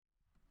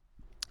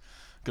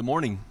Good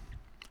morning.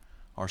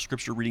 Our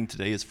scripture reading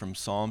today is from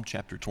Psalm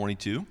chapter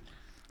 22,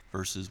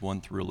 verses 1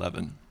 through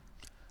 11.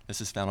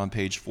 This is found on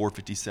page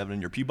 457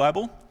 in your Pew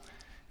Bible.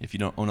 If you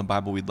don't own a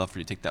Bible, we'd love for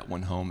you to take that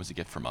one home as a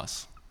gift from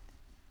us.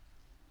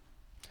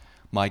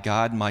 My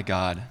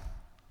God,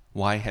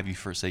 why have you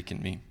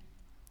forsaken me?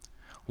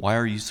 Why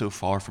are you so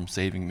far from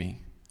saving me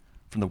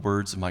from the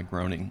words of my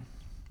groaning?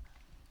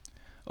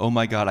 Oh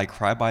my God, I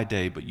cry by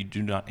day, but you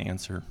do not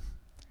answer,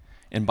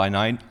 and by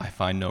night I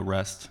find no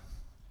rest.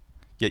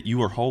 Yet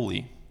you are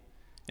holy,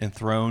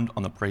 enthroned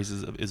on the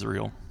praises of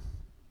Israel.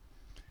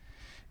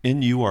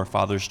 In you our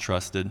fathers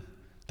trusted.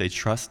 They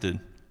trusted,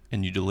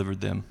 and you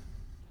delivered them.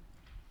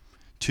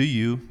 To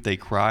you they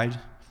cried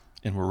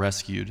and were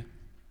rescued.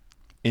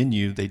 In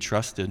you they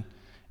trusted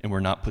and were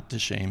not put to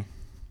shame.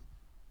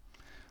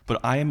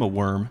 But I am a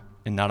worm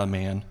and not a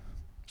man,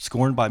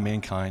 scorned by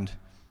mankind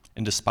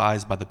and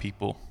despised by the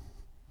people.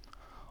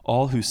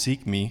 All who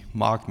seek me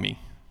mock me.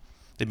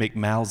 They make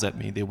mouths at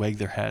me. They wag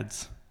their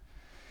heads.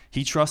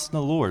 He trusts in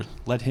the Lord.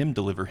 Let him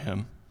deliver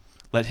him.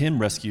 Let him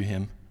rescue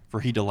him, for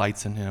he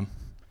delights in him.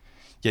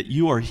 Yet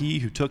you are he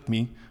who took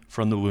me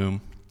from the womb.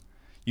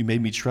 You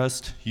made me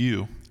trust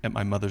you at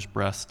my mother's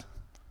breast.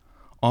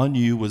 On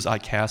you was I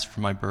cast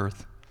from my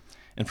birth,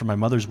 and from my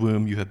mother's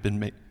womb you have been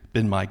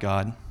my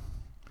God.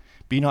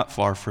 Be not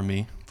far from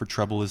me, for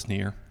trouble is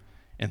near,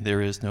 and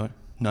there is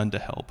none to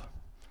help.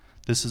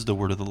 This is the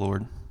word of the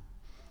Lord.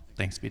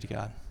 Thanks be to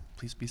God.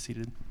 Please be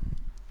seated.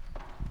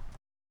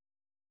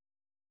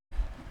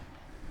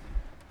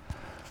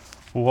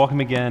 Well, welcome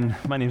again.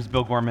 My name is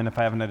Bill Gorman. If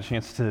I haven't had a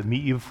chance to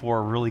meet you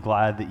before, really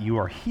glad that you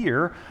are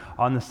here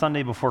on the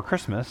Sunday before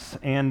Christmas.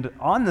 And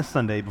on the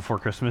Sunday before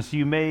Christmas,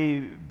 you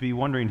may be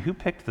wondering, who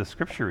picked the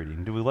scripture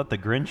reading? Do we let the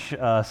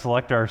Grinch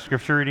select our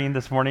scripture reading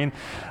this morning?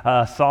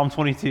 Psalm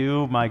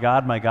 22, my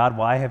God,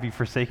 why have you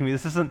forsaken me?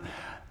 This isn't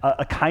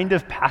a kind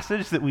of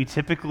passage that we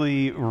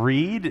typically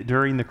read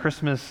during the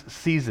Christmas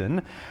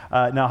season.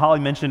 Now, Holly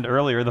mentioned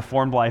earlier the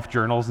Formed Life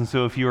journals, and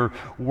so if you're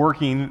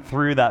working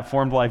through that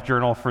Formed Life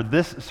journal for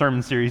this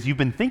sermon series, you've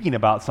been thinking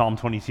about Psalm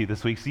 22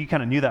 this week, so you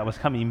kind of knew that was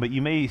coming, but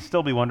you may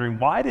still be wondering,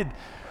 why did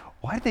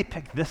they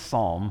pick this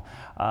psalm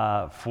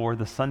for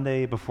the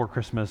Sunday before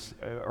Christmas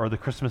or the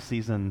Christmas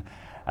season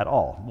at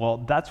all? Well,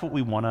 that's what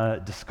we want to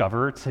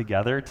discover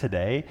together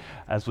today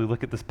as we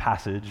look at this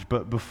passage.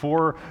 But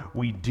before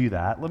we do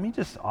that, let me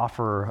just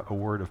offer a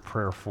word of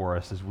prayer for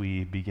us as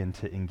we begin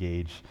to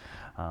engage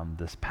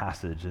this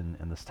passage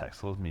and this text.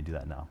 So let me do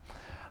that now.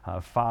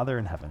 Father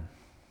in heaven,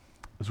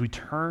 as we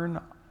turn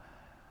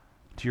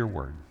to your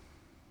word,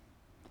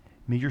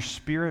 may your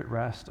Spirit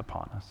rest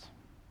upon us.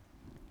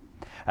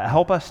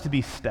 Help us to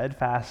be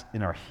steadfast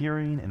in our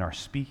hearing, in our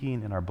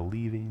speaking, in our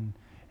believing,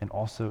 and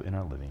also in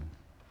our living.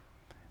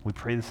 We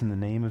pray this in the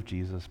name of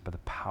Jesus by the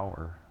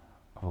power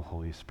of the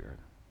Holy Spirit.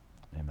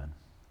 Amen.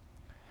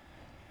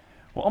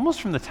 Well,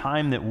 almost from the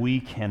time that we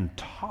can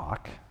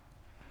talk,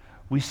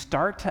 we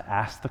start to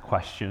ask the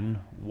question,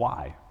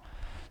 why?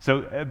 So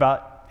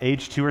about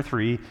age 2 or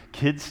 3,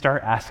 kids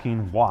start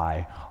asking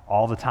why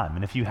all the time.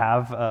 And if you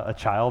have a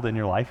child in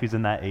your life who's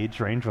in that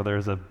age range, whether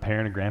it's a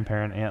parent, a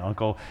grandparent, aunt,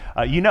 uncle,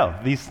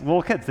 these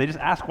little kids, they just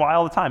ask why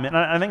all the time. And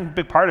I think a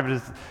big part of it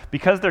is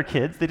because they're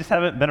kids, they just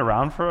haven't been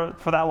around for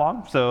that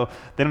long, so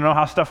they don't know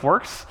how stuff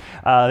works.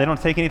 They don't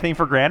take anything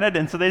for granted,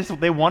 and so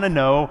they want to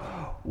know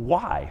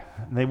why.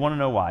 They want to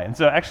know why. And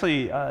so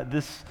actually,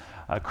 this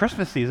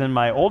Christmas season,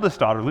 my oldest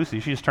daughter, Lucy,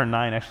 she just turned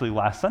 9 actually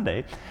last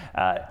Sunday,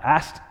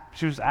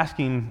 she was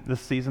asking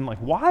this season,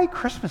 why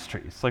Christmas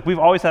trees? We've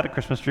always had a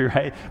Christmas tree,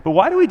 right? But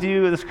why do we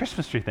do this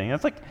Christmas tree thing?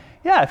 And it's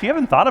if you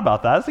haven't thought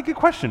about that, it's a good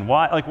question.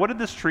 Why? What did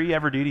this tree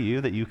ever do to you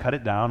that you cut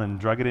it down and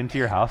drug it into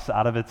your house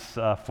out of its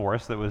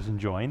forest that was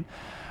enjoying?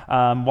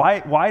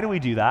 Why do we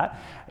do that?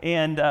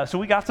 And so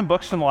we got some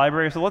books from the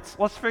library, so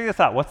let's figure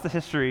this out. What's the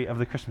history of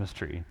the Christmas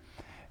tree?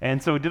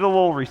 And so we did a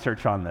little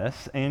research on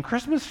this, and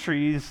Christmas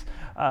trees,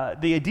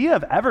 the idea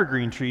of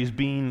evergreen trees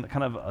being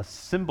kind of a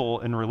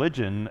symbol in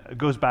religion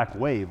goes back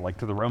way,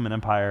 to the Roman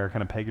Empire,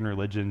 kind of pagan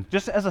religion,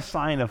 just as a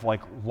sign of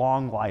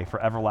long life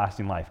or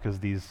everlasting life, because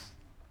these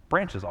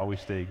branches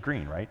always stay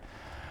green, right?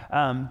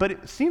 But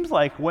it seems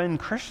like when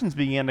Christians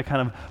began to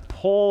kind of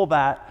pull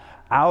that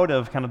out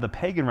of kind of the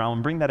pagan realm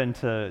and bring that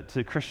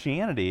into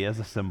Christianity as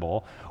a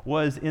symbol,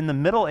 was in the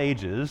Middle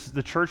Ages,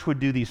 the church would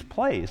do these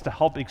plays to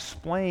help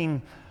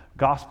explain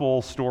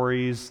gospel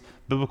stories,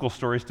 biblical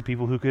stories to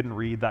people who couldn't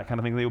read, that kind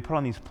of thing. They would put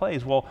on these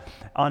plays. Well,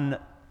 on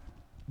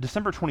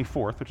December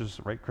 24th, which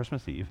is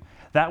Christmas Eve,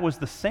 that was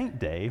the saint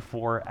day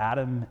for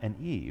Adam and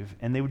Eve.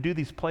 And they would do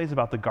these plays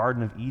about the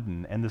Garden of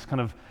Eden, and this kind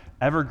of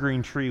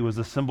evergreen tree was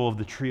a symbol of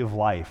the tree of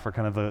life, or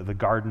kind of the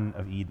Garden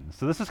of Eden.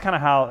 So this is kind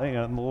of how,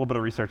 a little bit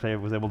of research I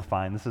was able to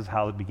find, this is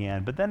how it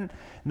began. But then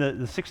in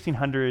the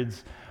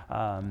 1600s,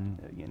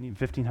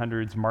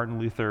 1500s, Martin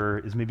Luther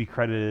is maybe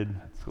credited,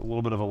 it's a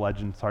little bit of a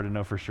legend, it's hard to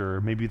know for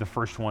sure, maybe the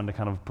first one to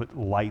kind of put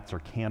lights or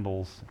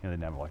candles, they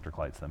didn't have electric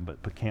lights then,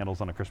 but put candles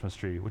on a Christmas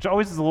tree, which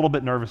always is a little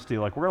bit nervous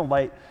too, we're going to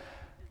light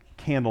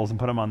candles and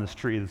put them on this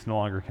tree that's no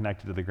longer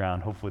connected to the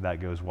ground. Hopefully that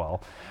goes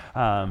well.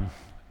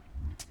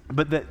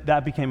 But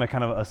that became a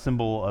kind of a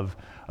symbol of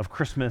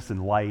Christmas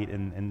and light,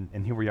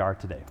 and here we are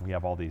today. We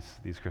have all these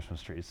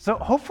Christmas trees. So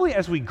hopefully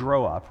as we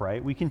grow up,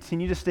 right, we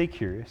continue to stay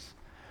curious.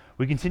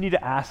 We continue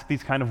to ask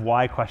these kind of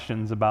why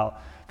questions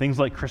about things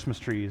like Christmas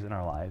trees in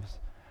our lives.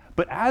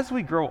 But as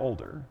we grow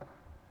older,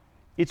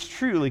 it's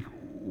true, like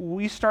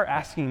we start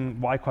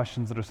asking why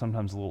questions that are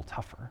sometimes a little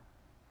tougher.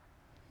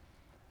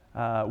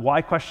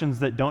 Why questions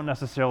that don't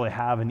necessarily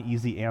have an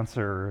easy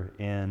answer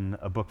in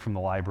a book from the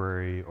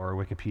library or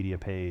a Wikipedia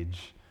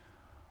page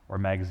or a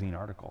magazine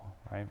article,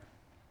 right?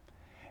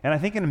 And I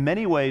think in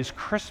many ways,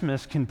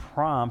 Christmas can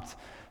prompt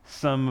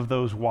some of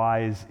those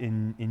whys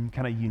in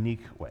kind of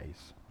unique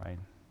ways, right?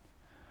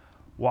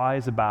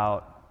 Whys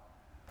about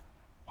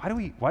why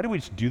do we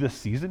just do this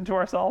season to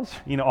ourselves?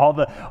 You know, all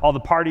the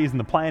parties and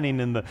the planning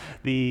and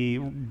the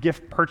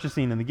gift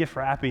purchasing and the gift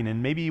wrapping,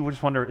 and maybe you would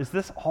just wonder, is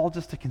this all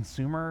just a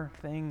consumer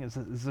thing?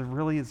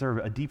 Is there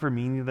a deeper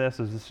meaning to this?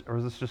 Is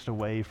this just a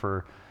way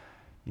for,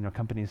 you know,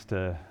 companies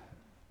to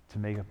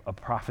make a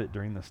profit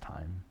during this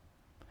time?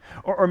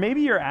 Or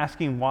maybe you're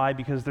asking why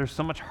because there's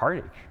so much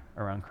heartache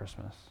around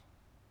Christmas.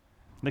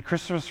 That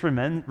Christmas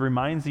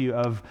reminds you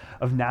of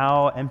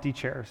now empty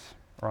chairs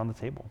around the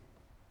table.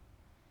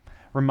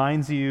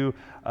 Reminds you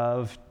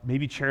of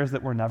maybe chairs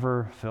that were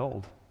never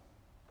filled.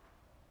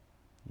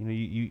 You know,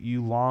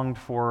 you longed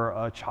for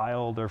a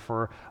child or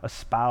for a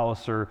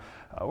spouse, or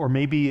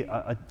maybe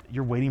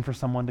you're waiting for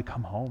someone to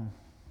come home.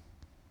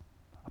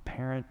 A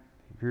parent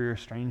you're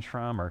estranged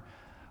from, or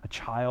a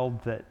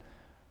child that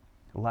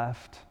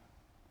left.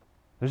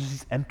 There's just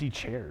these empty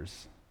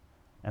chairs,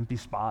 empty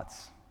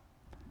spots,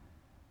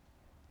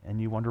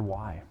 and you wonder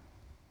why.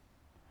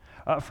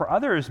 For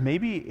others,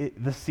 maybe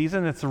this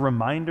season it's a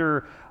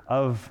reminder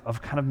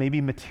of kind of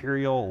maybe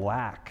material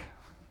lack,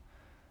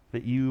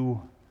 that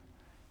you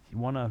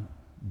want to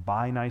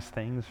buy nice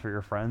things for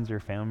your friends or your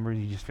family members,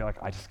 you just feel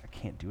like I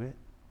can't do it.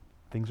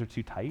 Things are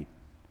too tight.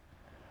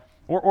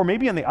 Or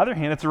maybe on the other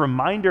hand, it's a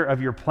reminder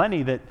of your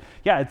plenty that,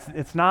 yeah,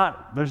 it's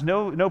not, there's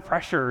no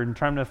pressure in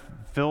trying to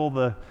fill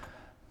the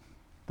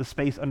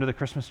space under the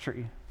Christmas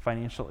tree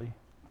financially.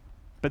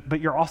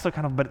 But you're also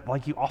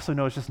you also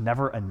know it's just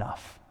never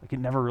enough. Like it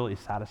never really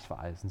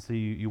satisfies. And so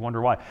you wonder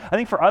why. I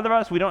think for other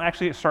of us, we don't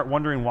actually start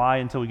wondering why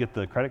until we get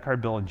the credit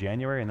card bill in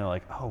January and they're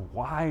like, oh,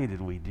 why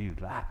did we do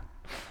that?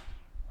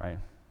 Right?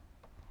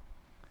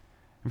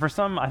 And for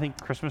some, I think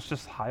Christmas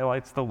just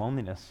highlights the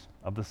loneliness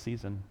of the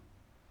season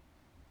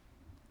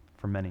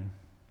for many.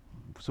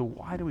 So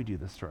why do we do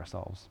this to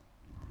ourselves?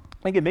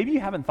 Again, maybe you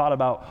haven't thought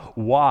about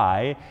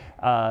why,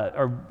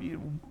 or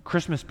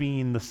Christmas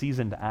being the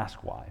season to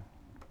ask why.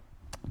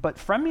 But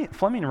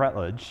Fleming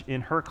Rutledge,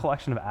 in her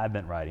collection of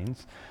Advent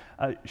writings,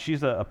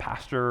 she's a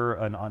pastor,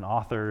 an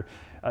author,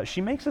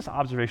 she makes this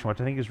observation, which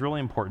I think is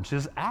really important. She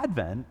says,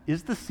 Advent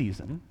is the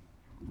season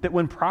that,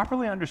 when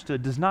properly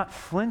understood, does not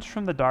flinch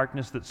from the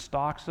darkness that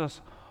stalks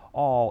us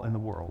all in the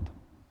world.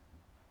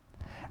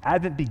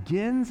 Advent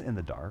begins in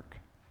the dark,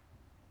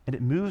 and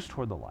it moves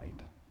toward the light.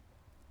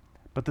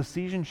 But the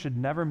season should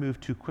never move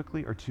too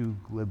quickly or too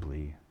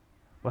glibly,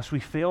 lest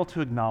we fail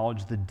to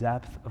acknowledge the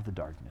depth of the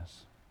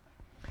darkness.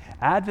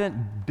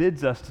 Advent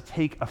bids us to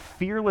take a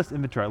fearless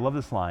inventory, I love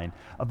this line,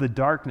 of the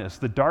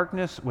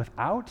darkness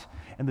without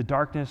and the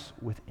darkness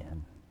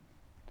within.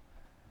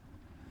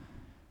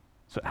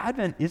 So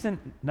Advent isn't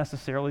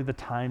necessarily the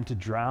time to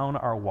drown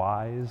our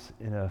whys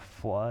in a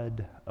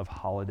flood of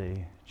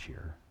holiday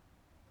cheer.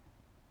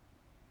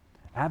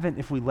 Advent,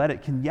 if we let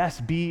it, can, yes,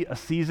 be a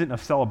season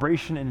of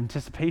celebration and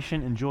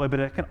anticipation and joy, but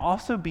it can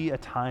also be a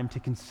time to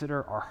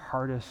consider our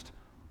hardest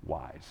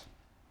whys.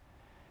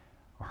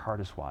 Our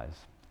hardest whys.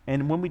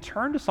 And when we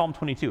turn to Psalm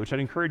 22, which I'd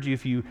encourage you,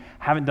 if you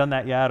haven't done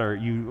that yet or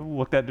you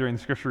looked at during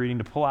the scripture reading,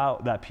 to pull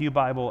out that Pew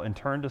Bible and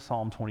turn to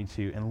Psalm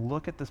 22 and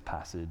look at this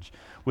passage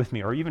with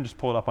me, or even just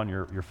pull it up on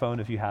your phone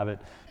if you have it.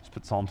 Just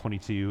put Psalm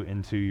 22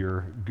 into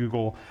your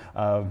Google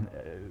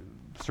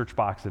search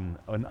box, and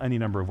any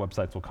number of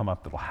websites will come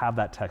up that will have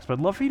that text. But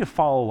I'd love for you to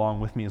follow along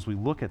with me as we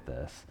look at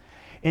this.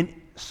 And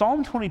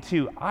Psalm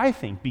 22, I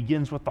think,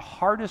 begins with the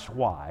hardest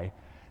why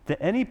that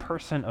any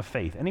person of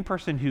faith, any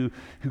person who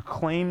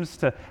claims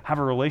to have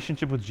a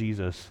relationship with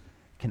Jesus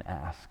can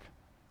ask.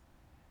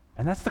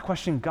 And that's the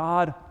question,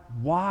 God,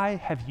 why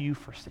have you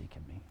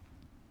forsaken me?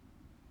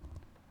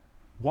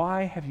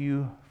 Why have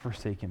you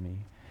forsaken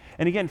me?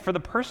 And again, for the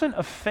person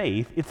of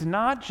faith, it's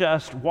not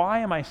just, why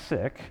am I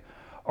sick?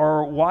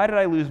 Or why did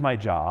I lose my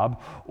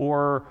job?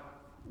 Or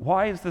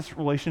why is this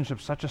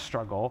relationship such a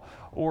struggle?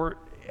 Or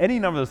any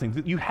number of those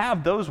things. You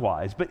have those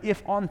whys. But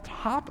if on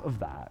top of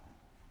that,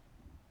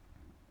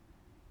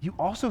 you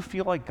also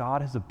feel like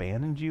God has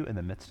abandoned you in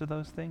the midst of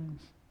those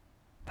things,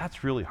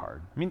 that's really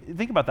hard. I mean,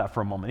 think about that for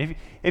a moment.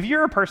 If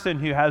you're a person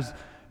who has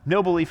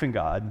no belief in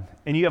God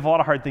and you have a lot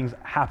of hard things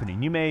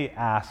happening, you may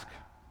ask,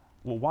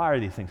 well, why are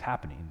these things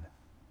happening?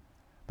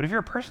 But if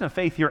you're a person of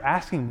faith, you're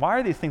asking, why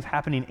are these things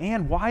happening,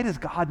 and why does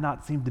God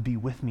not seem to be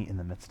with me in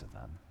the midst of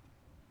them?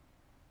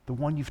 The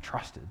one you've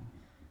trusted.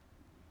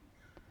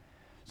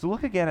 So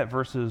look again at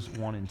verses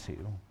 1 and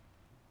 2.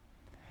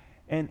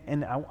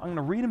 And I'm going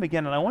to read them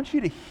again, and I want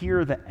you to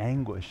hear the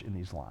anguish in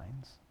these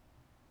lines.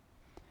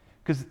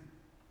 Because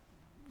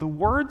the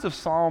words of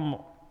Psalm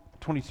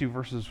 22,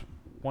 verses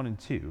 1 and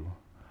 2,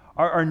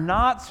 are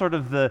not sort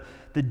of the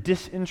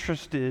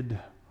disinterested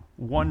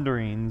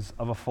wonderings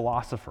of a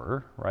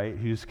philosopher, right,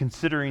 who's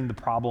considering the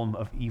problem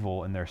of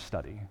evil in their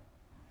study.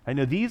 I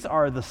know these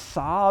are the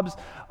sobs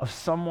of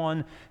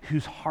someone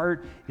whose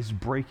heart is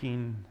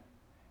breaking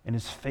and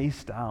is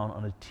face down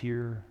on a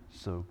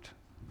tear-soaked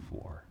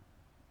floor.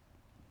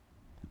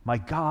 My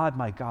God,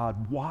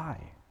 why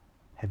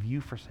have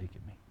you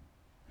forsaken me?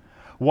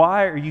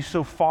 Why are you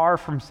so far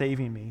from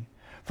saving me?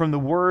 From the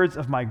words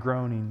of my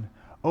groaning,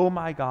 oh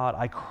my God,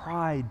 I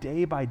cry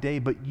day by day,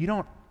 but you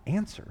don't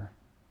answer.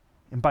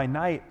 And by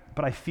night,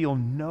 but I feel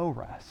no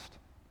rest.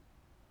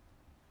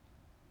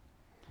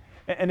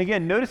 And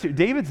again, notice here,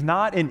 David's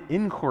not in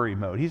inquiry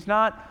mode. He's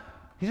not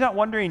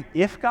wondering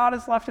if God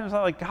has left him. He's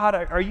not like, God,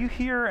 are you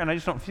here? And I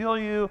just don't feel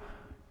you.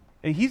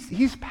 And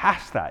he's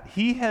past that.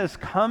 He has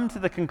come to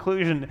the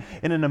conclusion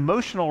in an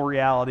emotional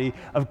reality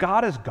of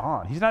God is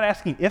gone. He's not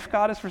asking if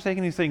God has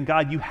forsaken me. He's saying,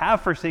 God, you have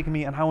forsaken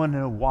me, and I want to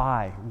know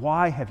why.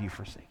 Why have you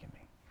forsaken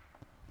me?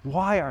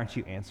 Why aren't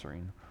you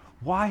answering?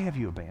 Why have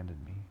you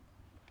abandoned me?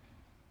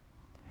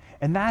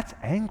 And that's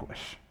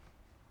anguish.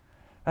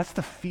 That's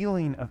the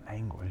feeling of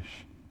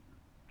anguish.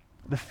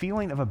 The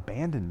feeling of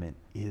abandonment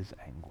is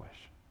anguish.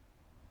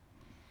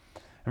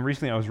 And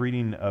recently I was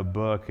reading a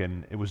book,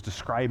 and it was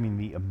describing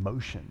the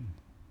emotion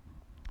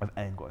of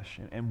anguish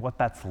and what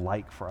that's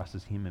like for us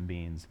as human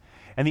beings.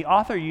 And the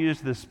author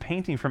used this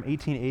painting from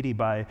 1880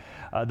 by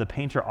the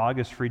painter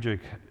August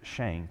Friedrich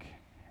Schenk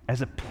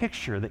as a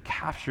picture that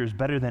captures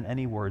better than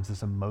any words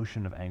this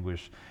emotion of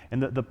anguish.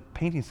 And the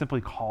painting is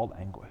simply called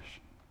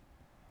Anguish.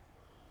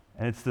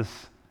 And it's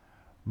this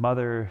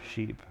mother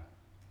sheep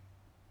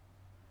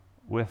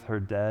with her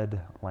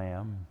dead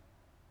lamb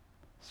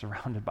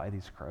surrounded by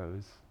these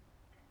crows.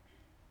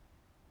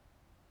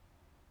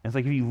 And it's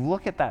like if you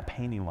look at that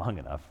painting long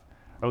enough,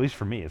 or at least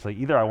for me, it's like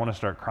either I want to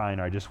start crying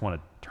or I just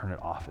want to turn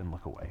it off and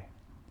look away.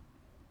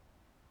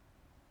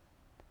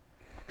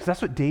 Because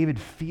that's what David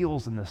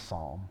feels in this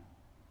psalm,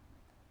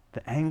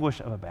 the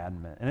anguish of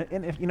abandonment.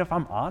 And if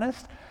I'm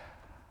honest,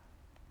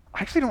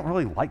 I actually don't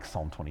really like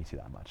Psalm 22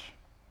 that much.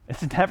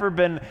 It's never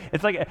been,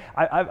 it's like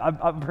I'm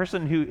a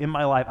person who in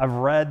my life, I've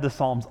read the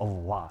Psalms a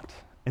lot,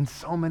 and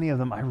so many of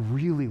them I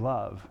really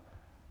love.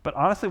 But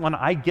honestly, when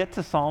I get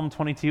to Psalm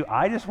 22,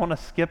 I just want to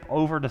skip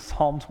over to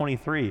Psalm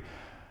 23.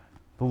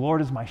 The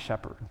Lord is my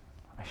shepherd.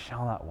 I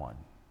shall not want.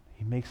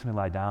 He makes me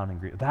lie down and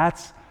green.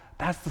 That's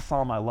the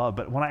psalm I love.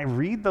 But when I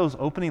read those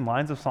opening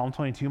lines of Psalm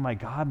 22, my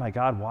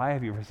God, why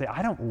have you forsaken?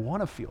 I don't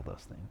want to feel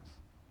those things.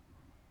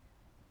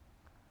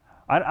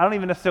 I don't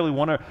even necessarily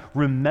want to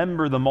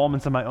remember the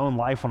moments in my own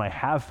life when I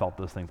have felt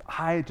those things.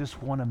 I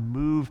just want to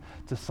move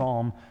to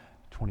Psalm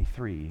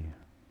 23.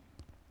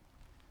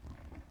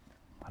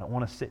 I don't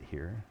want to sit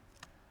here.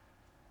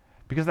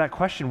 Because that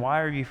question,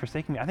 why are you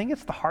forsaking me? I think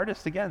it's the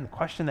hardest, again, the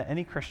question that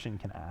any Christian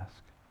can ask.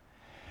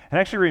 And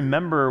I actually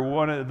remember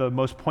one of the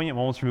most poignant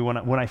moments for me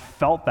when I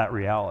felt that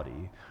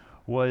reality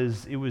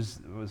was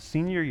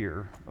senior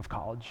year of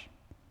college.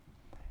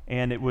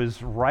 And it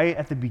was right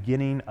at the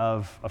beginning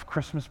of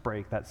Christmas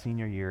break that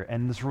senior year.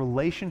 And this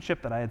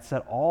relationship that I had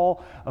set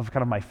all of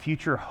kind of my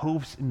future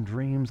hopes and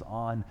dreams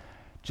on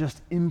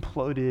just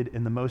imploded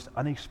in the most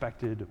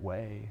unexpected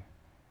way.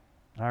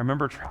 And I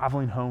remember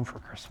traveling home for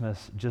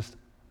Christmas just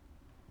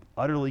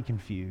utterly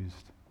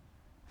confused,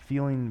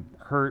 feeling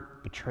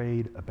hurt,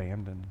 betrayed,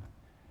 abandoned.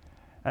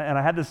 And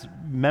I had this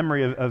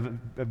memory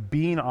of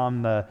being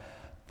on the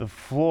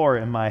floor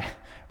I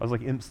was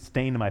like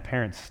staying in my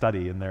parents'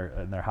 study in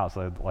their house,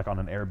 like on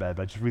an airbed,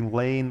 but just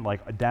laying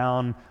like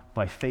down,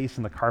 my face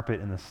in the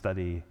carpet in the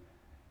study.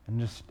 And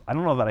just, I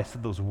don't know that I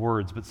said those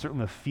words, but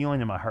certainly the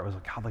feeling in my heart was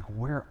like, God, like,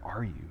 where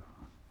are you?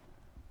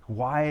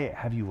 Why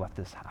have you let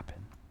this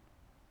happen?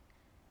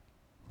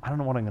 I don't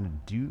know what I'm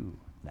going to do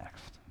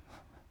next.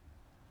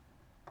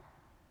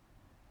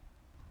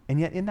 And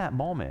yet in that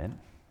moment,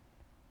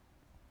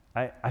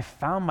 I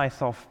found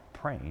myself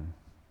praying.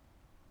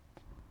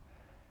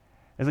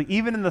 It's like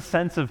even in the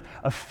sense of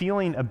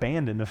feeling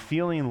abandoned, of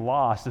feeling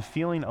lost, of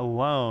feeling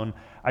alone,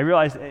 I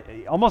realized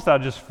almost out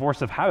of just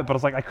force of habit, but I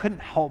was like, I couldn't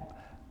help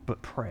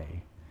but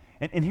pray.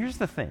 And here's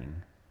the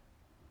thing.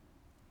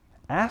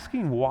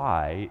 Asking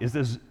why is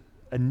as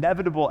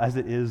inevitable as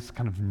it is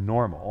kind of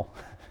normal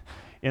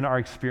in our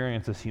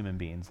experience as human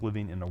beings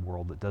living in a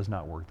world that does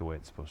not work the way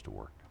it's supposed to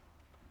work.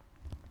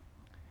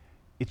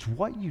 It's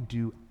what you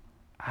do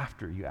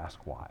after you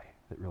ask why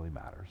that really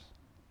matters.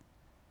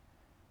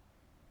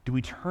 Do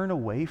we turn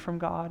away from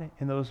God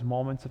in those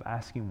moments of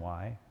asking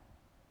why?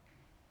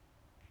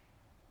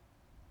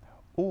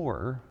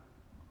 Or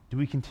do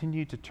we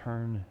continue to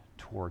turn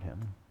toward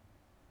him?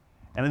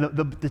 And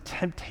the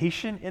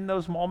temptation in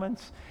those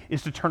moments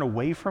is to turn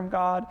away from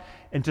God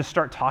and to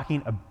start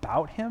talking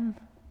about him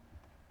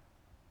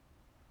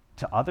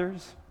to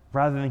others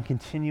rather than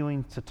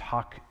continuing to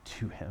talk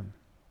to him.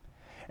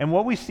 And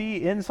what we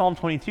see in Psalm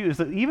 22 is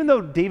that even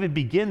though David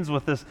begins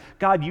with this,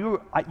 God,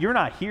 you're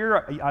not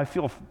here, I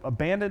feel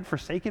abandoned,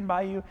 forsaken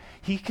by you,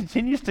 he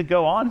continues to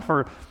go on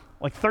for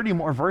like 30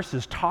 more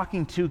verses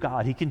talking to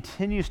God. He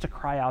continues to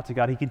cry out to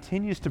God. He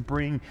continues to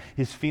bring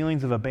his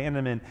feelings of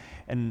abandonment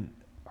and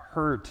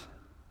hurt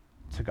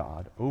to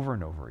God over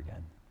and over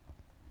again.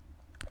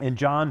 And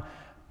John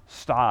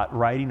Stott,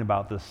 writing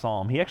about this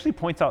psalm, he actually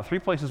points out 3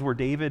 places where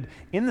David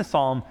in the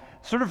psalm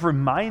sort of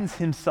reminds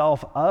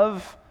himself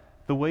of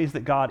the ways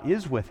that God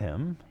is with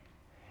him,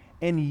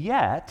 and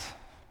yet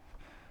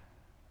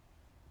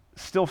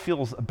still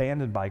feels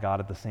abandoned by God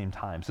at the same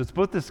time. So it's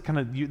both this kind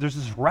of, there's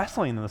this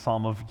wrestling in the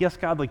psalm of, yes,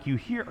 God, like you're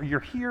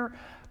here,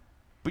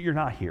 but you're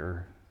not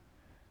here.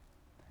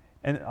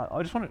 And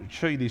I just want to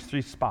show you these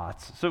 3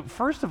 spots. So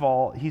first of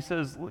all, he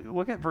says,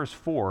 look at verse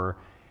 4,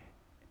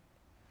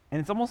 and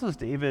it's almost as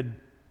David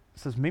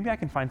says, maybe I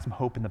can find some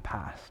hope in the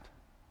past.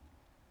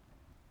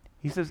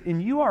 He says, in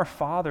you our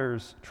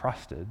fathers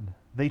trusted.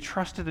 They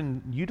trusted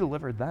and you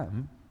delivered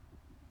them.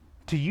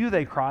 To you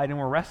they cried and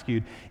were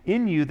rescued.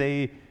 In you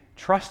they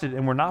trusted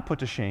and were not put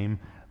to shame.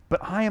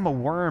 But I am a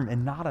worm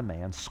and not a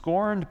man,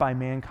 scorned by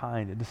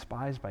mankind and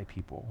despised by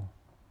people.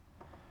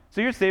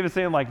 So here's David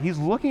saying, like, he's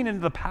looking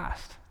into the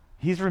past.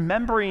 He's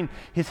remembering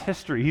his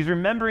history. He's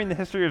remembering the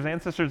history of his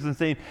ancestors and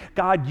saying,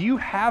 God,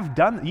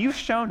 you've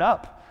shown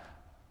up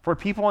for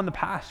people in the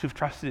past who've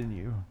trusted in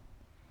you.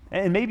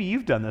 And maybe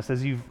you've done this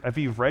if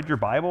you've read your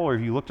Bible or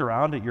if you looked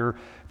around at your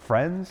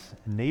friends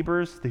and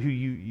neighbors who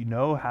you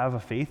know have a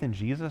faith in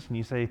Jesus, and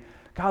you say,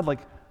 God,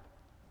 like,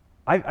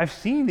 I've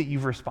seen that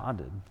you've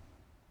responded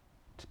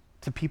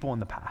to people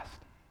in the past.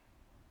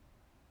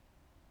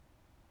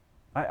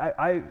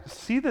 I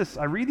see this,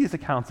 I read these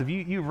accounts of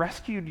you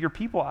rescued your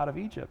people out of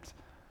Egypt.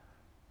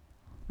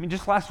 I mean,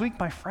 just last week,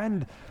 my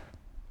friend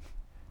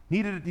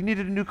needed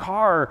a new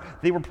car.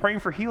 They were praying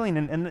for healing,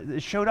 and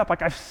it showed up.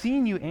 Like, I've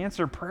seen you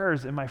answer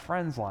prayers in my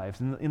friends' lives,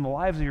 and in the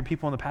lives of your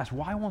people in the past.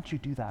 Why won't you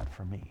do that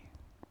for me?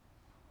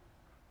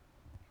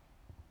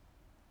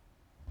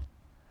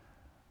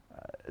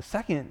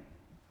 Second,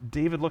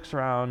 David looks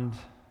around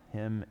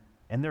him,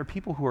 and there are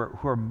people who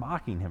are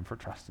mocking him for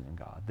trusting in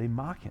God. They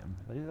mock him.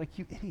 They're like,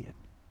 you idiot.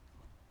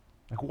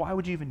 Like, why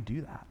would you even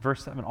do that?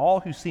 Verse 7,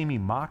 all who see me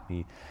mock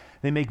me.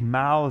 They make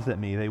mouths at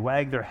me. They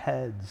wag their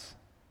heads.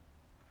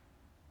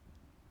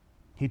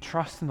 He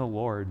trusts in the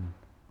Lord.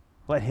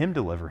 Let him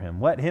deliver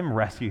him. Let him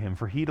rescue him,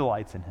 for he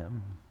delights in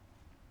him.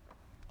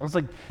 It's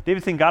like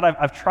David's saying, God,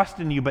 I've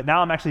trusted in you, but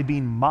now I'm actually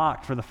being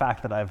mocked for the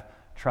fact that I've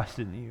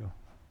trusted in you.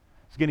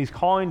 So again, he's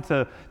calling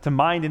to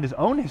mind in his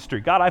own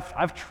history. God,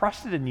 I've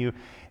trusted in you,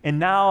 and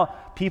now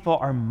people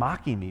are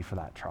mocking me for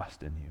that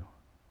trust in you.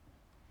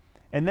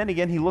 And then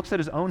again, he looks at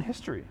his own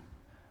history.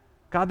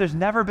 God, there's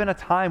never been a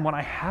time when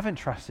I haven't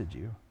trusted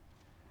you.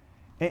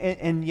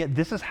 And yet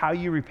this is how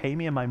you repay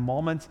me in my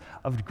moments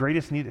of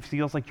greatest need. It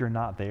feels like you're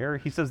not there.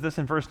 He says this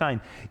in verse 9,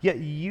 yet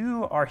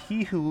you are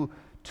he who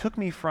took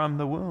me from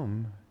the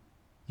womb.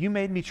 You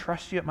made me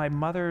trust you at my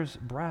mother's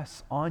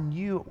breasts. On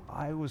you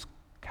I was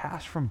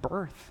cast from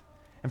birth.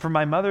 And from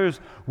my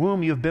mother's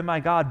womb you have been my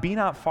God. Be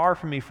not far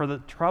from me, for the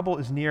trouble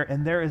is near,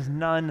 and there is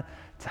none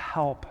to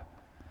help.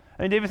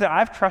 And David said,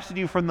 I've trusted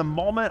you from the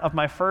moment of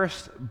my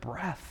first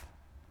breath.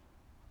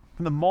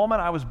 From the moment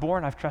I was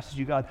born, I've trusted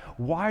you, God.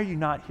 Why are you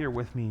not here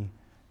with me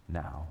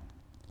now?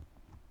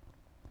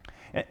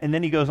 And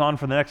then he goes on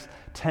for the next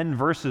 10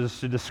 verses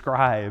to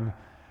describe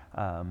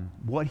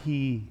what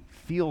he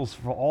feels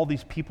for all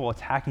these people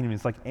attacking him.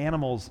 It's like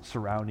animals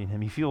surrounding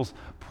him. He feels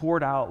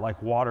poured out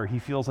like water. He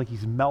feels like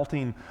he's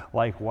melting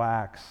like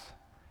wax.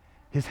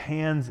 His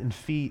hands and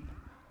feet,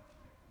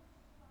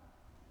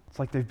 it's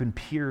like they've been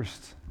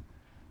pierced.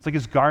 It's like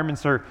his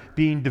garments are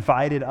being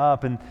divided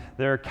up and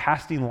they're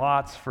casting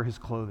lots for his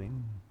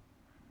clothing.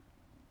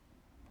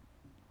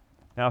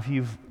 Now, if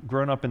you've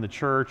grown up in the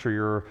church or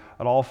you're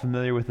at all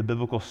familiar with the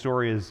biblical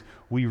story, as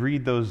we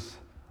read those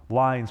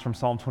lines from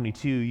Psalm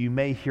 22, you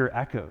may hear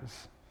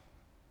echoes.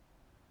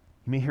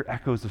 You may hear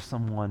echoes of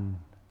someone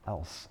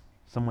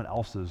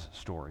else's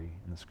story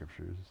in the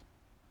scriptures.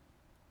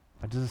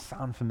 But does this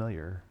sound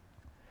familiar?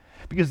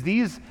 Because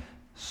these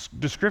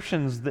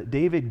descriptions that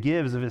David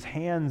gives of his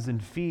hands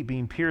and feet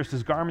being pierced,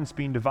 his garments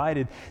being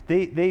divided,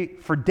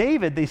 for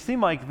David, they seem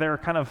like they're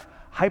kind of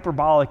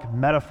hyperbolic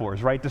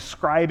metaphors, right?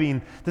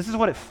 Describing, this is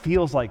what it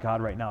feels like,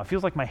 God, right now. It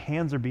feels like my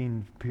hands are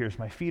being pierced,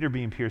 my feet are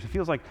being pierced. It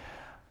feels like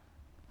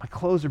my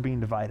clothes are being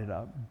divided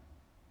up.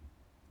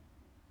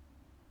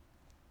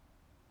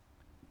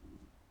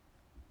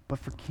 But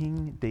for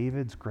King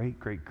David's great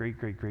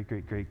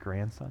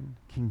grandson,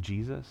 King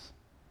Jesus,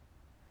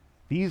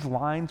 these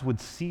lines would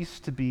cease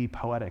to be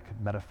poetic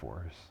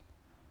metaphors.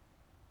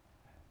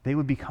 They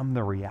would become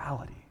the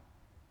reality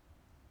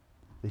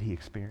that he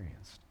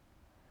experienced.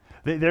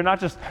 They're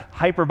not just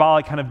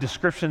hyperbolic kind of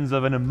descriptions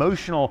of an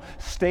emotional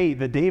state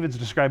that David's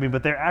describing,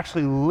 but they're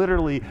actually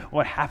literally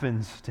what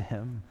happens to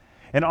him.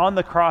 And on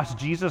the cross,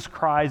 Jesus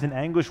cries in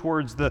anguished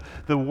words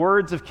the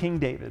words of King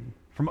David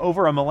from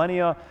over a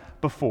millennia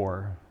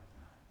before,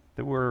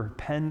 that were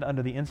penned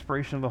under the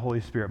inspiration of the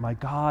Holy Spirit. My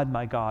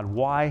God,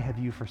 why have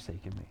you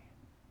forsaken me?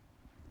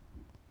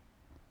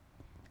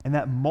 And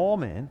that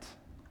moment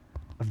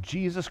of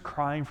Jesus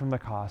crying from the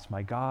cross,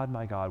 my God,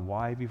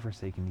 why have you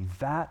forsaken me?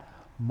 That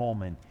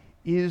moment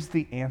is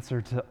the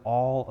answer to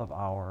all of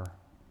our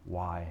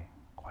why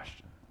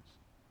questions.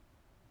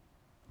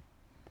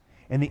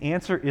 And the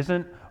answer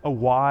isn't a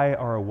why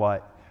or a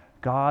what.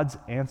 God's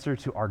answer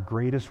to our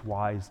greatest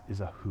whys is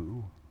a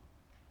who.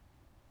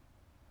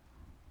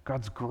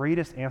 God's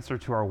greatest answer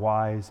to our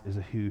whys is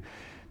a who.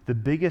 The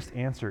biggest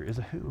answer is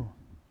a who.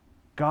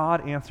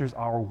 God answers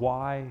our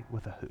why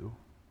with a who.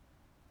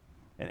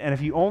 And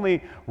if you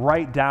only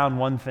write down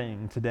one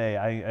thing today,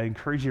 I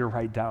encourage you to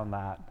write down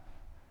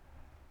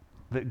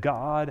that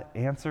God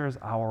answers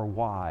our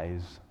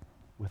whys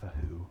with a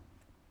who.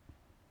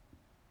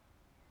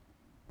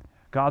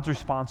 God's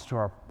response to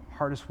our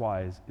hardest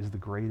whys is the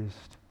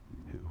greatest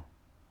who.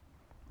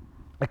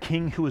 A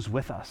king who is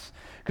with us.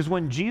 Because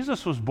when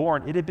Jesus was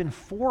born, it had been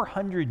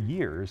 400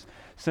 years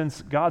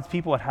since God's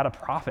people had a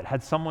prophet,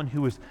 had someone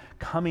who was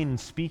coming and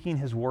speaking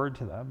his word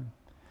to them.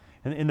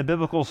 And in the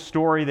biblical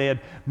story, they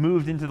had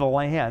moved into the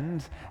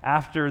land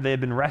after they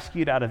had been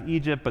rescued out of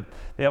Egypt, but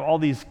they have all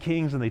these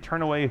kings and they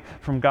turn away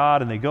from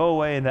God and they go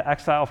away into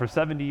exile for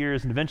 70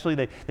 years, and eventually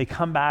they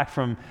come back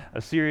from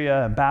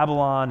Assyria and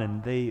Babylon,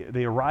 and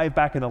they arrive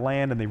back in the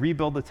land and they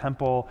rebuild the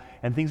temple,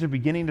 and things are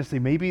beginning to say,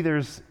 maybe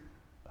there's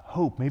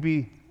hope,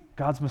 maybe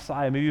God's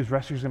Messiah, maybe his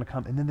rescue is going to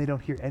come, and then they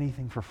don't hear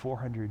anything for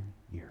 400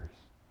 years.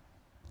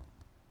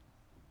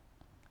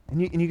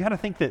 And you got to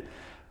think that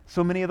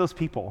so many of those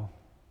people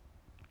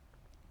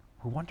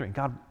were wondering,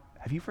 God,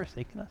 have you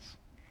forsaken us?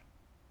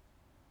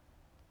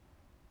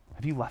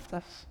 Have you left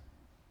us?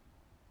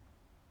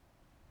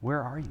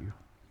 Where are you?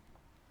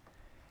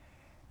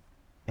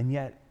 And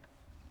yet,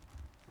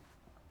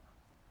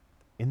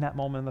 in that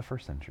moment in the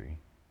first century,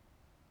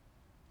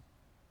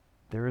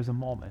 there is a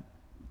moment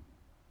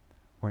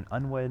where an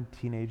unwed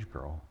teenage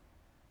girl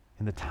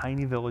in the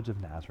tiny village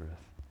of Nazareth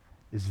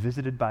is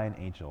visited by an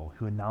angel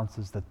who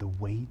announces that the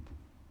wait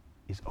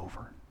is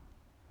over.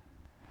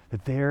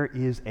 That there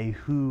is a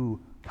who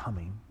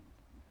coming.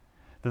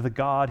 That the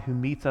God who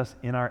meets us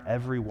in our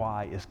every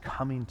why is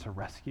coming to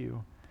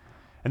rescue.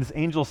 And this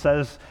angel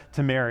says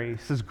to Mary,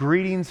 he says,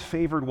 greetings,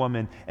 favored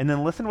woman. And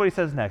then listen to what he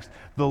says next.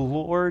 The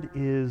Lord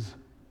is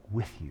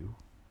with you.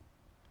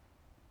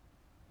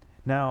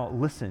 Now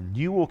listen,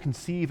 you will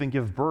conceive and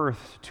give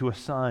birth to a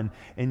son,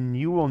 and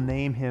you will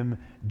name him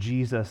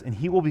Jesus, and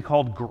he will be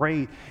called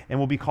great and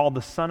will be called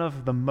the Son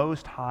of the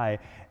Most High.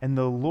 And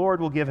the Lord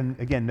will give him,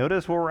 again,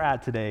 notice where we're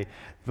at today,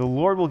 the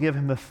Lord will give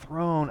him the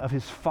throne of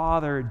his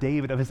father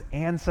David, of his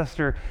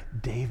ancestor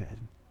David,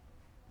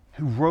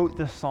 who wrote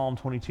this Psalm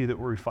 22 that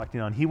we're reflecting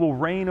on. He will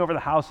reign over the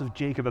house of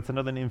Jacob, that's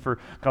another name for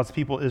God's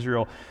people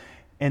Israel,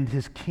 and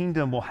his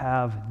kingdom will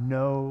have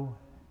no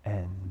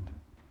end.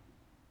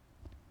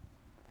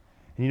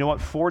 And you know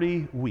what?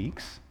 40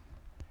 weeks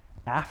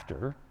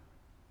after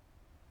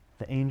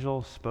the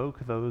angel spoke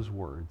those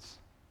words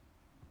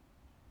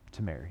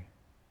to Mary,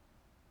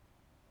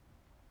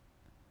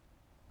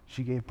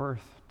 she gave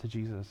birth to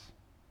Jesus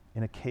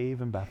in a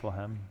cave in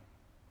Bethlehem,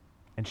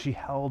 and she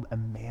held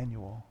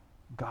Emmanuel,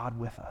 God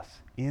with us,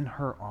 in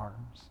her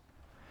arms.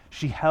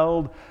 She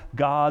held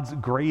God's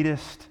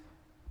greatest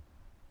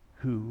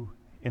who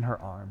in her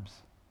arms.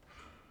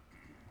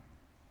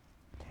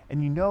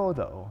 And you know,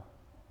 though,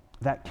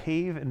 that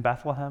cave in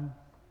Bethlehem,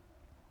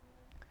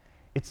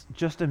 it's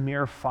just a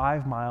mere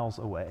 5 miles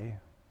away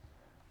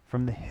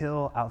from the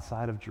hill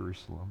outside of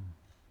Jerusalem,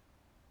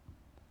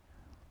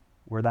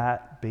 where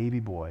that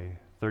baby boy,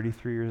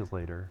 33 years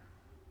later,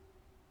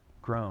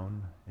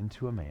 grown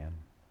into a man,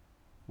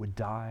 would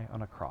die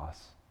on a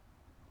cross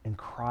and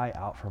cry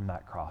out from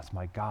that cross,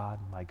 my God,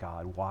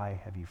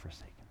 why have you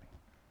forsaken me?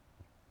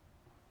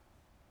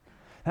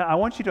 Now, I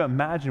want you to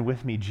imagine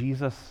with me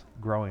Jesus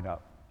growing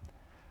up.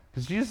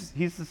 Because Jesus,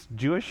 he's this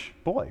Jewish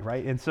boy,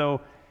 right? And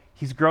so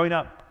he's growing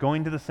up,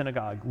 going to the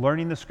synagogue,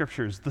 learning the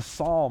scriptures. The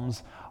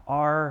Psalms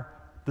are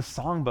the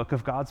songbook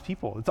of God's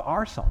people. It's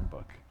our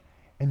songbook.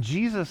 And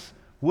Jesus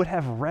would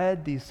have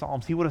read these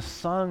Psalms. He would have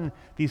sung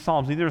these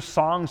Psalms. These are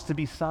songs to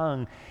be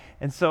sung.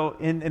 And so,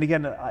 and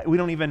again, we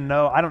don't even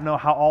know, I don't know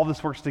how all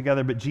this works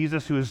together, but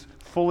Jesus, who is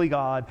fully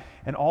God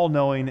and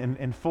all-knowing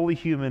and fully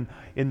human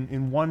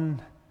in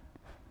one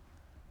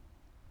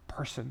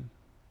person,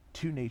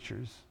 two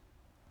natures.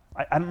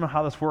 I don't know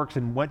how this works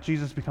and what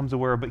Jesus becomes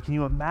aware of, but can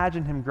you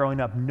imagine him growing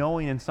up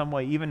knowing in some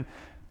way, even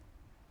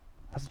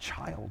as a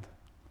child,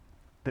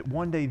 that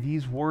one day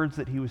these words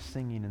that he was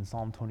singing in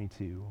Psalm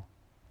 22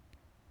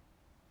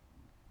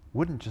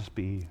 wouldn't just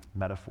be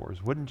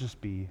metaphors, wouldn't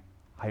just be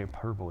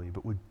hyperbole,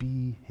 but would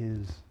be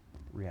his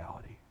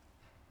reality?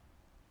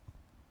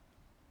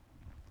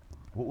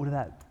 What would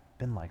that have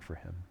been like for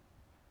him?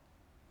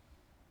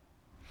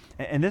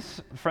 And this,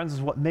 friends,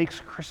 is what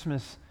makes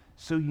Christmas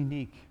so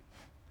unique.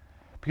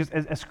 Because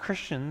as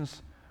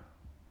Christians,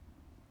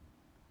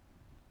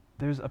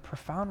 there's a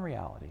profound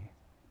reality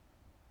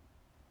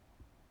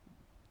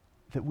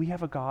that we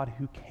have a God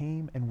who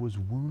came and was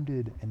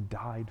wounded and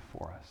died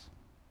for us.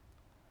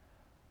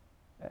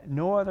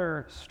 No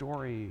other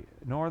story,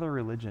 no other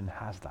religion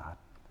has that.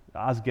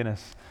 Os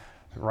Guinness,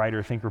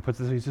 writer, thinker, puts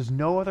this, he says,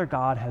 no other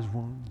God has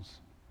wounds.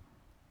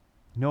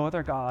 No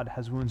other God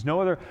has wounds.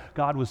 No other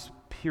God was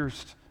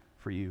pierced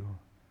for you.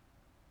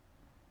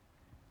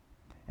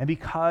 And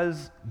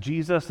because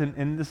Jesus,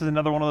 and this is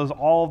another one of those,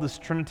 all this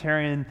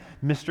Trinitarian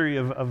mystery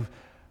of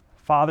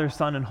Father,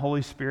 Son, and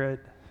Holy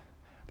Spirit,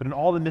 but in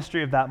all the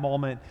mystery of that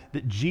moment,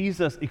 that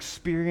Jesus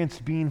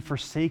experienced being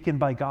forsaken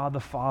by God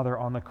the Father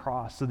on the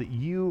cross so that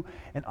you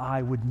and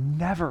I would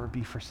never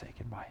be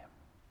forsaken by him.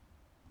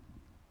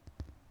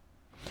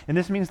 And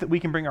this means that we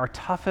can bring our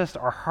toughest,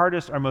 our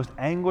hardest, our most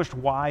anguished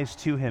whys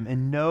to him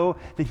and know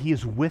that he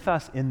is with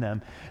us in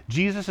them.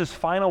 Jesus'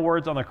 final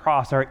words on the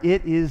cross are,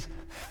 "It is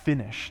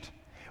finished,"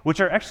 which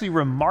are actually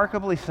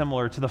remarkably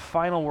similar to the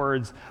final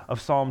words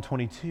of Psalm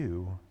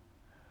 22,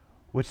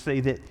 which say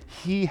that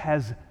he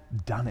has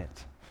done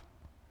it.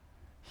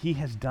 He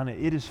has done it.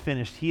 It is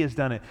finished. He has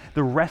done it.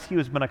 The rescue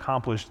has been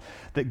accomplished,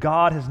 that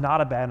God has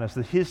not abandoned us,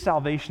 that his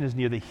salvation is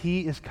near, that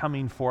he is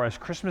coming for us.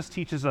 Christmas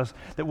teaches us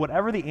that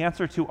whatever the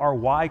answer to our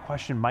why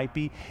question might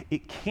be,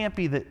 it can't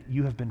be that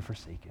you have been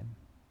forsaken.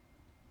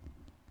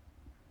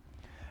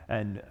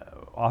 And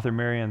author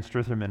Marianne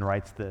Stritherman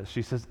writes this.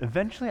 She says,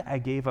 "Eventually I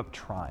gave up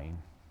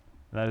trying."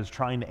 And that is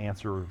trying to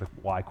answer the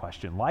why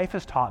question. "Life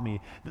has taught me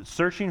that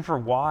searching for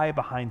why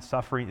behind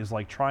suffering is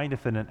like trying to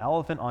fit an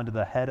elephant onto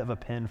the head of a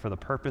pin for the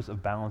purpose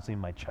of balancing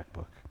my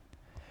checkbook.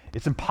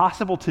 It's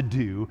impossible to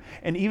do,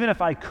 and even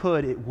if I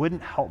could, it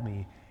wouldn't help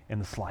me in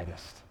the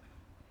slightest."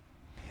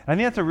 And I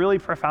think that's a really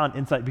profound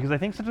insight, because I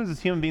think sometimes as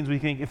human beings we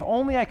think, if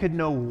only I could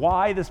know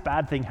why this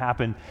bad thing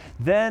happened,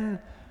 then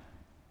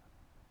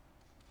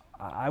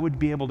I would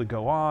be able to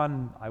go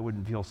on, I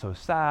wouldn't feel so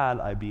sad,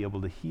 I'd be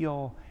able to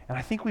heal. And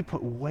I think we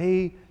put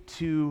way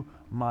too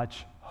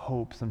much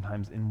hope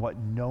sometimes in what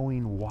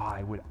knowing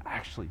why would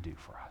actually do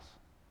for us.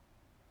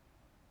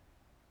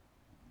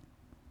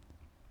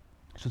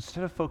 So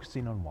instead of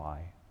focusing on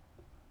why,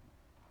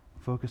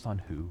 focus on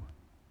who.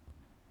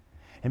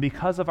 And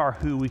because of our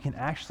who, we can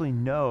actually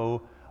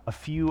know a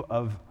few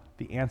of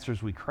the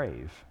answers we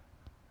crave.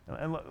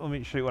 And let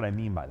me show you what I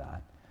mean by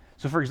that.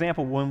 So for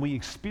example, when we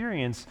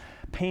experience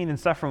pain and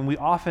suffering, we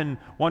often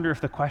wonder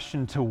if the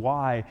question to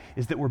why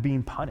is that we're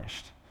being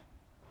punished.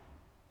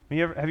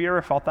 Have you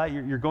ever felt that?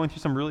 You're going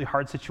through some really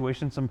hard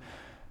situation, some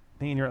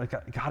thing, and you're like,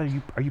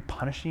 God, are you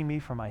punishing me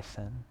for my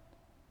sin?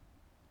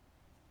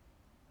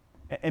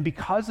 And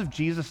because of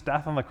Jesus'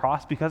 death on the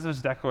cross, because of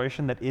his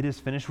declaration that it is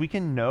finished, we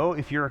can know,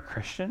 if you're a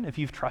Christian, if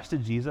you've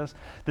trusted Jesus,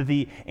 that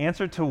the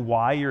answer to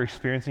why you're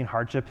experiencing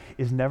hardship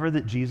is never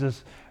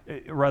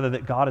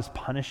that God is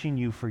punishing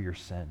you for your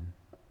sin.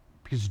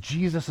 Because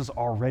Jesus has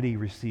already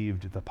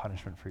received the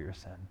punishment for your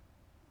sin.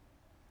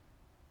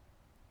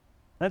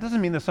 That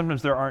doesn't mean that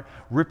sometimes there aren't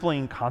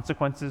rippling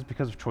consequences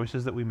because of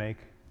choices that we make,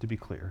 to be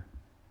clear.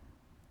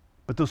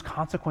 But those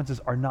consequences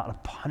are not a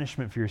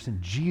punishment for your sin.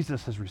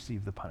 Jesus has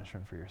received the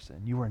punishment for your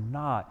sin. You are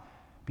not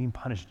being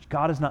punished.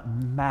 God is not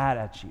mad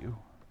at you.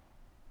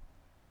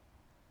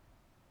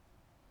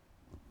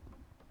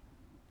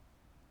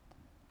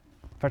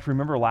 In fact,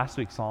 remember last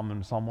week's Psalm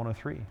in Psalm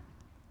 103. It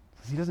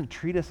says he doesn't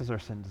treat us as our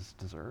sins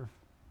deserve.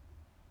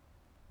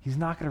 He's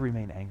not going to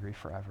remain angry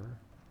forever.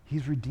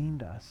 He's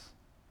redeemed us.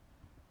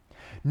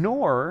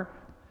 Nor,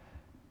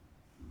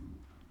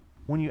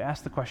 when you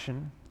ask the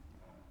question,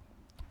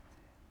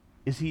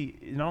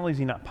 not only is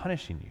he not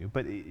punishing you,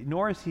 but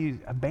nor is he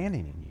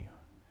abandoning you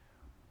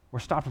or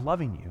stopped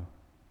loving you.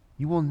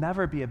 You will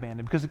never be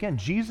abandoned, because again,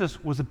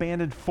 Jesus was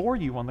abandoned for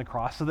you on the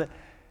cross so that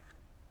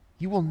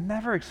you will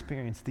never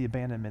experience the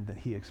abandonment that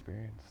he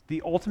experienced,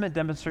 the ultimate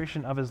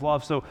demonstration of his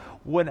love. So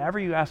whenever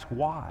you ask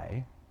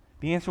why,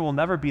 the answer will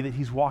never be that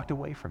he's walked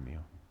away from you.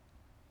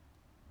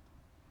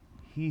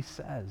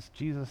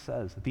 Jesus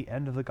says at the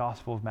end of the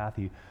Gospel of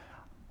Matthew,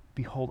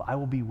 "Behold, I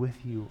will be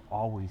with you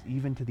always,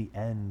 even to the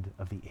end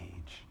of the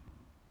age."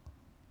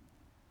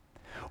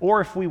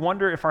 Or if we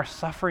wonder if our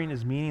suffering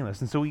is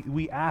meaningless, and so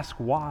we ask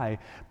why,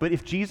 but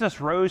if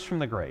Jesus rose from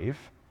the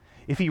grave,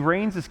 if he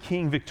reigns as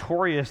king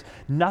victorious,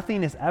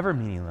 nothing is ever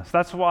meaningless.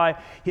 That's why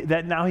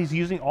that now he's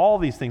using all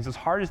these things, as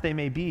hard as they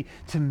may be,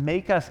 to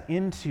make us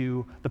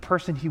into the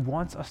person he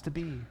wants us to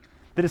be.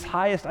 That his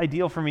highest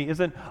ideal for me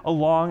isn't a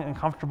long and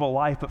comfortable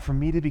life, but for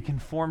me to be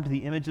conformed to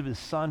the image of his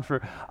Son,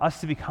 for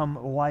us to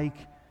become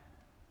like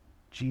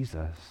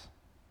Jesus.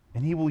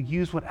 And he will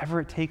use whatever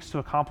it takes to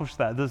accomplish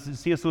that.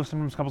 C.S. Lewis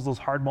sometimes calls those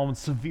hard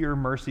moments severe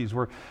mercies,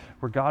 where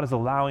God is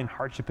allowing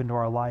hardship into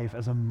our life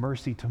as a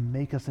mercy to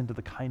make us into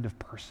the kind of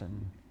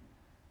person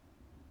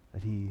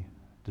that he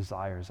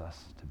desires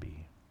us to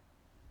be.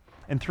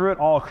 And through it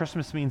all,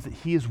 Christmas means that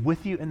he is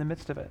with you in the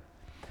midst of it.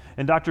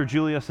 And Dr.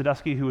 Julia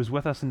Sadusky, who was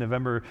with us in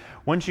November,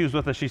 when she was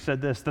with us, she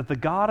said this, that the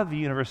God of the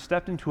universe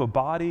stepped into a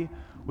body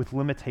with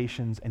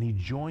limitations, and he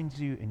joins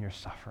you in your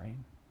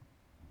suffering.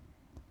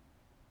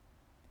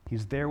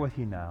 He's there with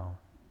you now,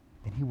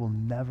 and he will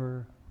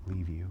never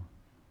leave you.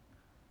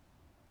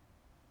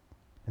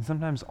 And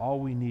sometimes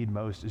all we need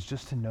most is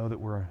just to know that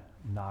we're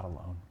not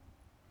alone,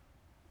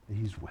 that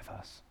he's with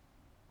us.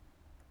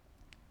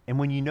 And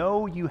when you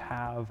know you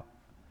have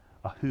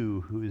a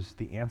who is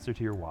the answer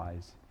to your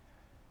whys,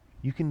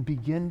 you can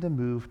begin to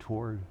move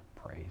toward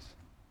praise.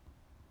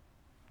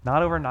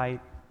 Not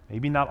overnight,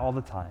 maybe not all the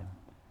time,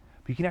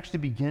 but you can actually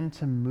begin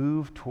to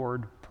move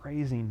toward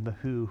praising the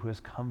who has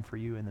come for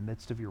you in the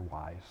midst of your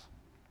whys.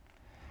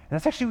 And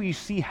that's actually what you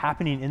see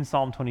happening in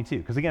Psalm 22.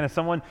 Because again, as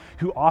someone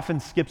who often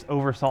skips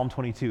over Psalm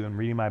 22 and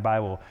reading my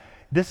Bible,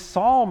 this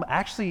psalm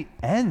actually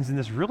ends in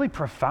this really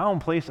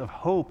profound place of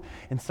hope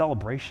and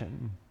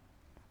celebration.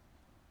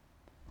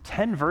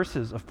 10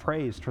 verses of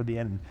praise toward the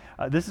end.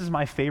 This is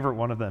my favorite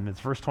one of them. It's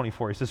verse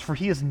 24. He says, "For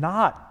he has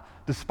not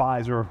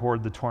despised or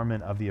abhorred the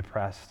torment of the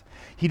oppressed.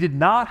 He did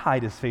not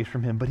hide his face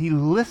from him, but he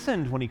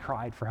listened when he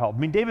cried for help." I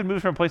mean, David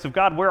moves from a place of,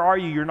 God, where are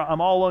you? I'm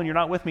all alone. You're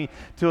not with me,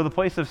 to the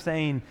place of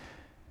saying,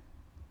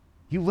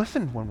 you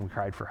listened when we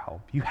cried for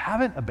help. You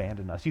haven't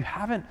abandoned us. You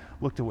haven't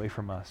looked away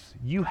from us.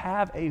 You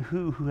have a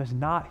who has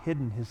not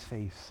hidden his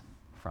face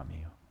from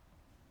you.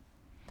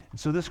 And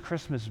so this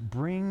Christmas,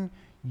 bring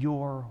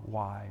your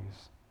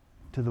whys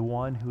to the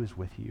one who is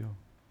with you.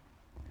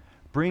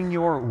 Bring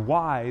your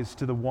whys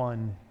to the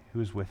one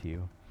who is with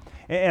you.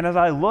 And as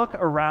I look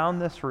around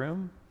this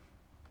room,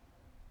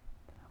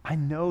 I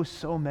know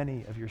so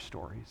many of your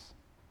stories.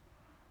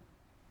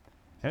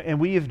 And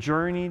we have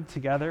journeyed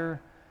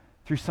together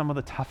through some of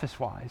the toughest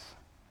whys.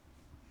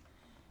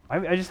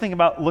 I just think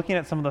about looking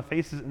at some of the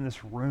faces in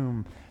this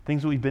room,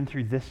 things that we've been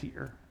through this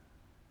year.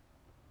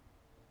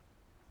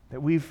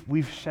 That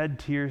we've shed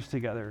tears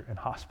together in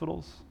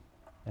hospitals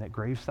and at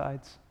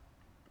gravesides.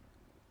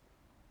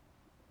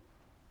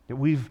 That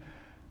we've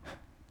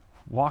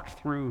walked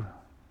through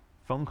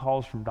phone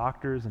calls from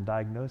doctors and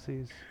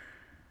diagnoses,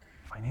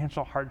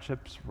 financial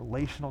hardships,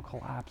 relational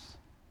collapse.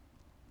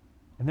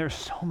 And there's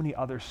so many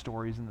other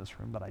stories in this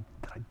room that I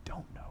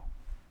don't know.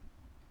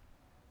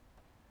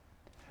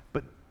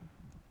 But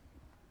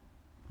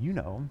you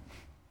know them.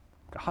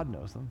 God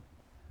knows them.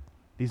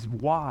 These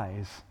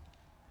whys.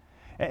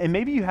 And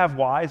maybe you have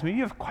whys, maybe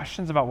you have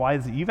questions about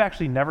whys that you've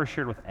actually never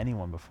shared with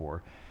anyone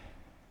before.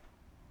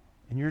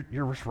 And you're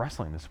just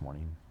wrestling this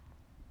morning.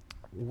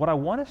 What I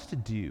want us to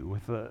do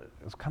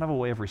as kind of a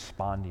way of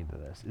responding to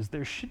this is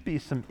there should be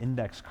some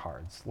index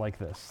cards like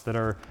this that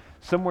are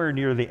somewhere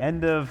near the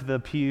end of the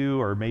pew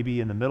or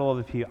maybe in the middle of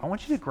the pew. I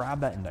want you to grab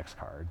that index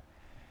card.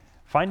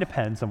 Find a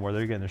pen somewhere.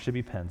 There should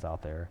be pens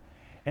out there.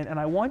 And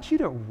I want you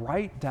to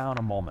write down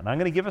a moment. And I'm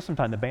going to give us some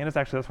time. The band is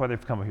actually, that's why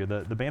they've come over here.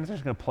 The band is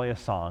actually going to play a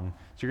song.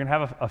 So you're going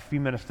to have a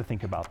few minutes to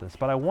think about this.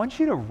 But I want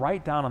you to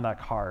write down on that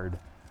card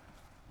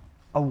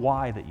a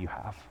why that you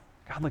have.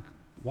 God,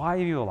 why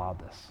have you allowed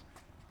this?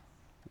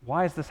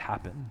 Why has this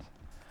happened?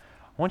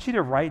 I want you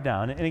to write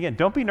down, and again,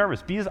 don't be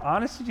nervous. Be as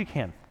honest as you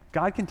can.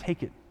 God can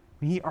take it.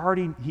 He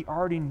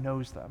already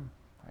knows them,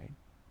 right?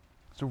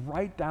 So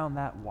write down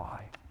that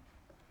why.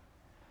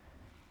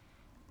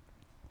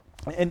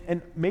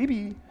 And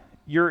maybe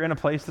you're in a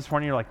place this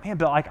morning, you're like, man,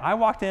 Bill, I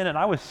walked in and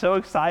I was so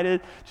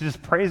excited to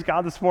just praise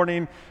God this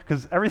morning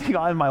because everything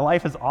in my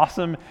life is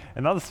awesome,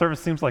 and now the service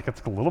seems like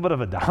it's a little bit of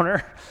a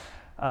downer.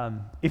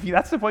 If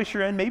that's the place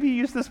you're in, maybe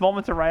use this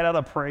moment to write out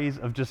a praise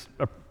of just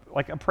a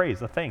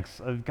praise, a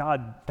thanks of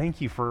God, thank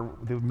you for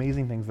the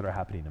amazing things that are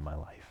happening in my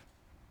life.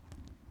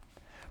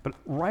 But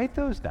write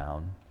those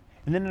down,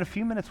 and then in a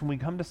few minutes when we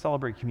come to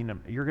celebrate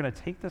communion, you're going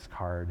to take this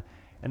card,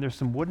 and there's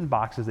some wooden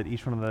boxes at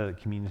each one of the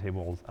communion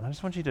tables, and I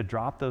just want you to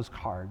drop those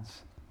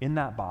cards in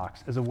that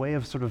box as a way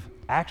of sort of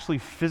actually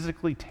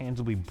physically,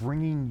 tangibly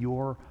bringing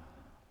your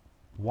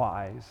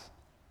whys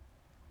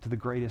to the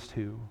greatest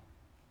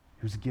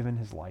who's given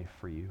his life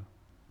for you,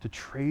 to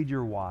trade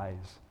your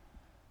whys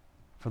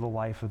for the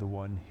life of the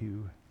one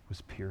who was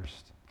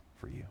pierced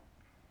for you.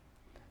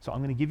 So I'm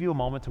going to give you a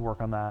moment to work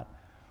on that.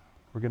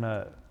 We're going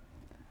to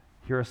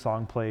hear a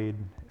song played.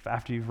 If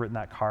after you've written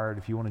that card,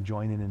 if you want to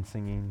join in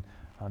singing,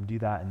 do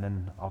that, and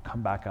then I'll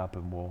come back up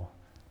and we'll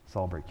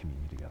celebrate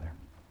communion together.